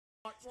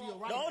Still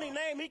right The only now.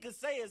 name he can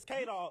say is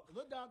K-Dog.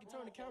 Lil Dog can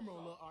turn the camera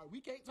on Lil Art.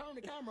 We can't turn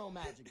the camera on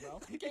Magic,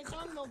 bro. We can't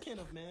turn it on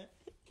Kenneth, man.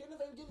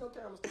 Kenneth ain't getting no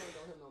cameras turned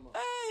on him no more.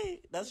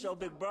 Hey, that's your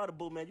big brother,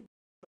 boo, man. You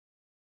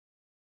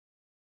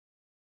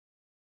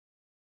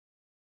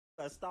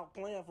better stop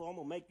playing for. I'm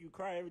gonna make you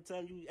cry every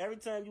time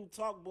you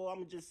talk, boy. I'm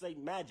gonna just say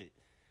magic.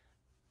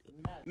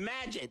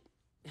 Magic.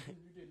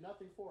 You did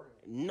nothing for him.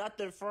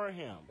 Nothing for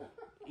him.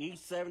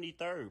 East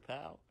 73rd,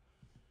 pal.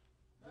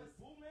 That's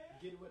boo, man.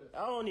 Get with us.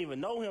 I don't even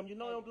know him. You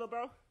know him, little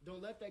bro?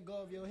 Don't let that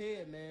go of your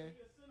head, man.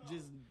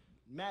 Just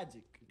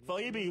magic. For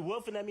he be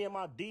woofing at me in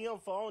my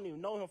DM, for I don't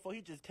even know him, for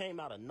he just came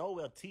out of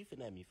nowhere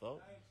teething at me,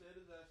 folks.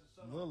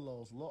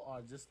 Lil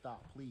Art, just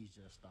stop. Please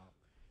just stop.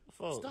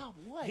 Folks. Stop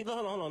what?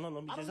 Hold on.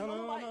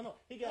 No.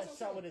 He got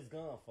shot with his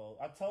gun, folks.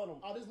 I told him.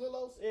 Oh, this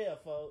Lilo's? Yeah,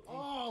 folks.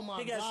 Oh,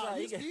 my God.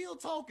 You still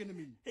talking to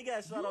me. He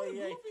got shot on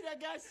EA. Goofy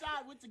that got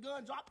shot with the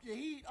gun, dropped your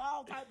heat,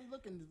 all type of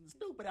looking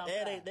stupid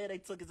outside. They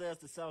took his ass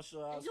to South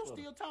Shore And you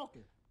Hospital. still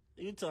talking.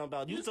 You talking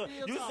about you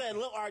said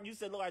Lil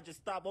Art, just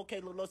stop.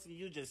 Okay, Lil Lucy,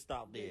 you just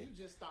stop there. Yeah,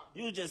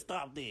 you just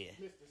stop there.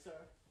 Mr.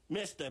 Sir.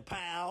 Mr.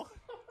 Pal.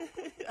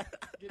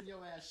 Getting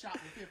your ass shot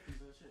with 50s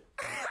and shit.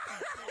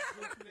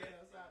 Goofy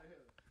ass out of here.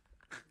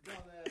 Dumb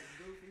ass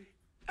goofy.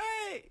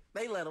 Hey,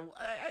 they let him.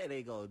 Hey,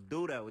 they gonna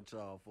do that with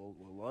y'all, folks.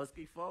 With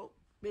Lusky, folk.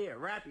 Being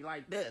rappy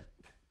like that.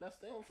 That's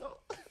them,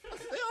 folk.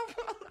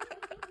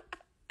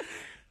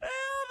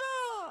 Hell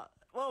no.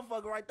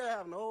 Motherfucker right there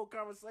having the whole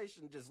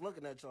conversation just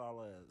looking at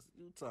y'all ass.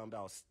 You talking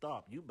about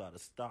stop. You better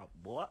stop,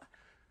 boy.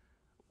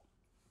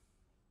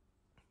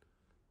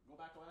 Go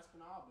back to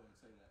Espinal and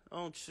say that.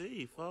 On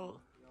chief,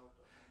 folks.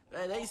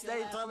 Hey, they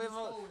stay telling me,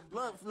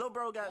 look, little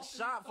bro got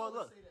shot, for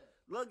look.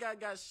 Little guy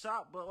got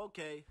shot, but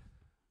okay.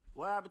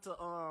 What happened to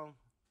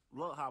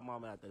Look Hot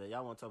Mama after that?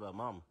 Y'all want to talk about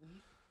Mama?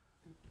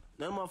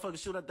 That motherfucker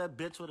shoot at that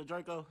bitch with a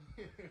Draco.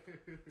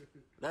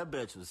 That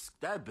bitch.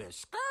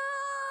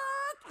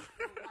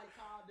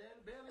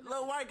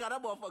 Little white guy,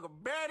 that motherfucker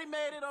barely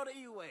made it on the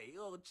E-way.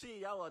 Yo, chill,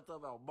 y'all want to talk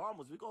about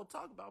mamas? We gonna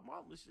talk about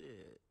mama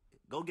shit.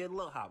 Go get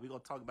Lil Hot. We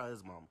gonna talk about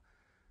his mama.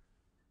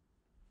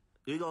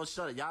 We gonna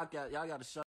shut it. Y'all gotta shut.